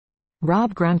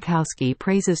Rob Gronkowski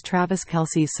praises Travis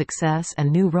Kelce's success and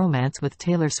new romance with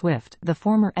Taylor Swift. The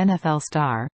former NFL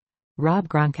star, Rob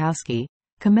Gronkowski,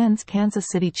 commends Kansas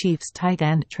City Chiefs tight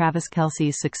end Travis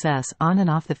Kelce's success on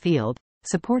and off the field,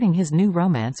 supporting his new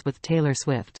romance with Taylor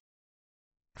Swift.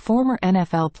 Former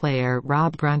NFL player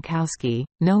Rob Gronkowski,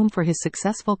 known for his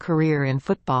successful career in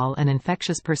football and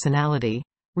infectious personality,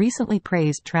 recently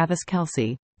praised Travis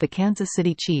Kelce, the Kansas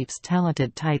City Chiefs'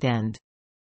 talented tight end.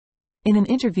 In an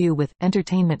interview with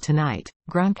Entertainment Tonight,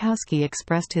 Gronkowski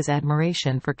expressed his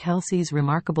admiration for Kelce's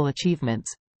remarkable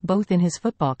achievements, both in his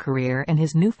football career and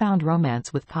his newfound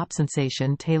romance with pop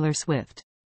sensation Taylor Swift.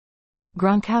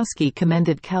 Gronkowski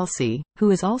commended Kelce,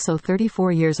 who is also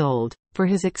 34 years old, for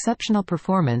his exceptional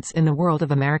performance in the world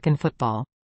of American football.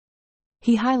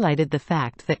 He highlighted the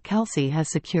fact that Kelce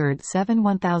has secured 7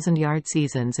 1,000-yard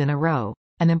seasons in a row,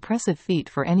 an impressive feat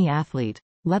for any athlete,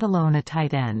 let alone a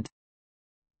tight end.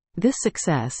 This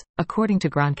success, according to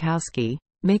Gronkowski,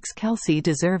 makes Kelce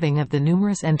deserving of the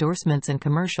numerous endorsements and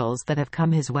commercials that have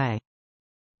come his way.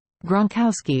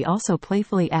 Gronkowski also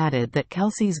playfully added that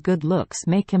Kelce's good looks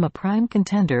make him a prime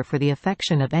contender for the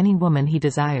affection of any woman he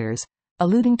desires,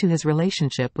 alluding to his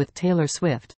relationship with Taylor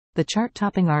Swift, the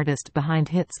chart-topping artist behind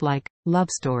hits like Love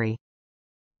Story.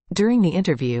 During the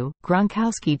interview,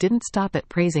 Gronkowski didn't stop at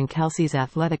praising Kelce's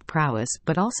athletic prowess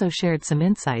but also shared some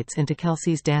insights into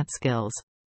Kelce's dance skills.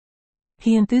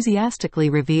 He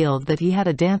enthusiastically revealed that he had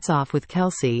a dance-off with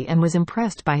Kelce and was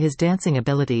impressed by his dancing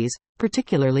abilities,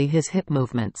 particularly his hip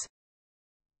movements.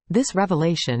 This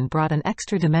revelation brought an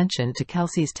extra dimension to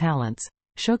Kelce's talents,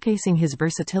 showcasing his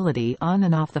versatility on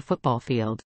and off the football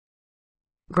field.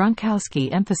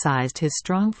 Gronkowski emphasized his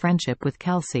strong friendship with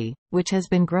Kelce, which has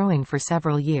been growing for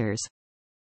several years.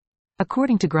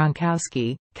 According to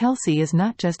Gronkowski, Kelce is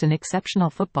not just an exceptional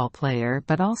football player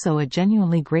but also a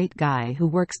genuinely great guy who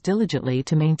works diligently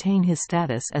to maintain his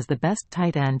status as the best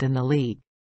tight end in the league.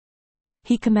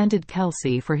 He commended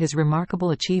Kelce for his remarkable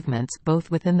achievements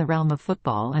both within the realm of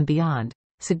football and beyond,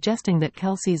 suggesting that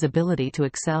Kelce's ability to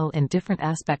excel in different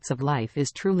aspects of life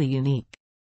is truly unique.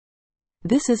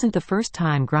 This isn't the first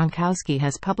time Gronkowski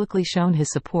has publicly shown his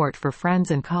support for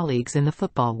friends and colleagues in the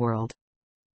football world.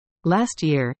 Last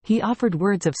year, he offered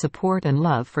words of support and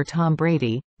love for Tom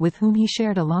Brady, with whom he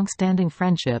shared a long-standing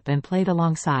friendship and played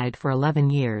alongside for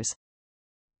 11 years.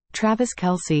 Travis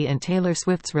Kelce and Taylor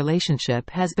Swift's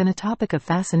relationship has been a topic of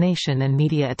fascination and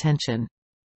media attention.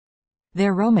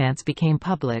 Their romance became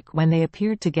public when they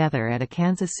appeared together at a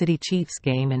Kansas City Chiefs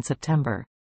game in September.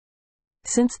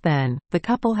 Since then, the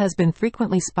couple has been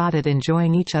frequently spotted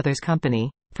enjoying each other's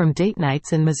company, from date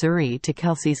nights in Missouri to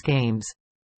Kelce's games.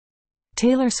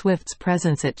 Taylor Swift's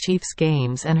presence at Chiefs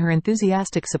games and her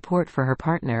enthusiastic support for her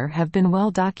partner have been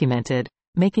well documented,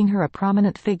 making her a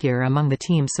prominent figure among the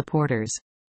team's supporters.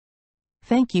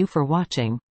 Thank you for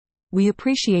watching. We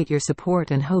appreciate your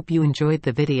support and hope you enjoyed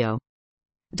the video.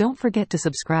 Don't forget to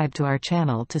subscribe to our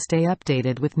channel to stay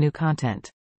updated with new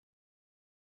content.